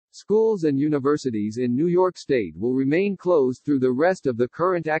Schools and universities in New York State will remain closed through the rest of the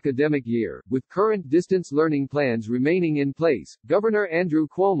current academic year, with current distance learning plans remaining in place, Governor Andrew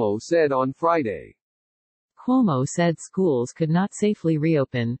Cuomo said on Friday. Cuomo said schools could not safely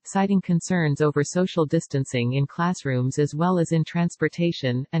reopen, citing concerns over social distancing in classrooms as well as in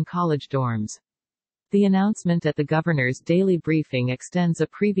transportation and college dorms. The announcement at the governor's daily briefing extends a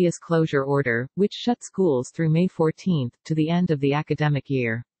previous closure order, which shut schools through May 14, to the end of the academic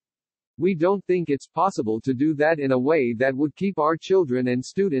year. We don't think it's possible to do that in a way that would keep our children and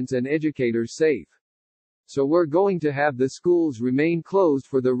students and educators safe. So we're going to have the schools remain closed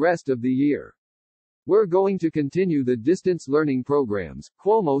for the rest of the year. We're going to continue the distance learning programs,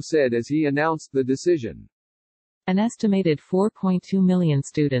 Cuomo said as he announced the decision. An estimated 4.2 million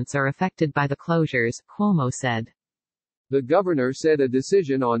students are affected by the closures, Cuomo said. The governor said a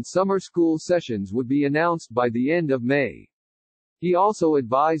decision on summer school sessions would be announced by the end of May. He also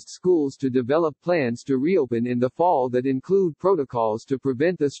advised schools to develop plans to reopen in the fall that include protocols to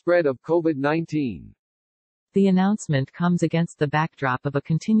prevent the spread of COVID-19. The announcement comes against the backdrop of a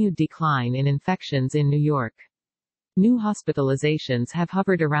continued decline in infections in New York. New hospitalizations have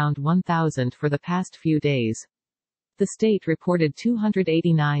hovered around 1,000 for the past few days. The state reported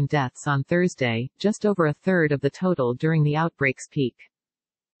 289 deaths on Thursday, just over a third of the total during the outbreak's peak.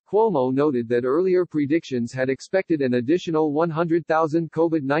 Cuomo noted that earlier predictions had expected an additional 100,000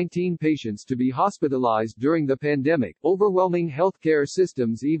 COVID-19 patients to be hospitalized during the pandemic, overwhelming healthcare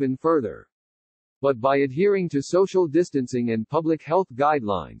systems even further. But by adhering to social distancing and public health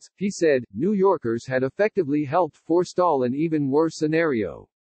guidelines, he said, New Yorkers had effectively helped forestall an even worse scenario.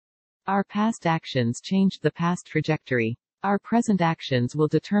 Our past actions changed the past trajectory. Our present actions will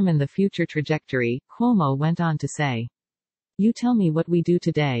determine the future trajectory, Cuomo went on to say. You tell me what we do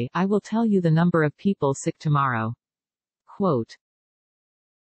today, I will tell you the number of people sick tomorrow. Quote.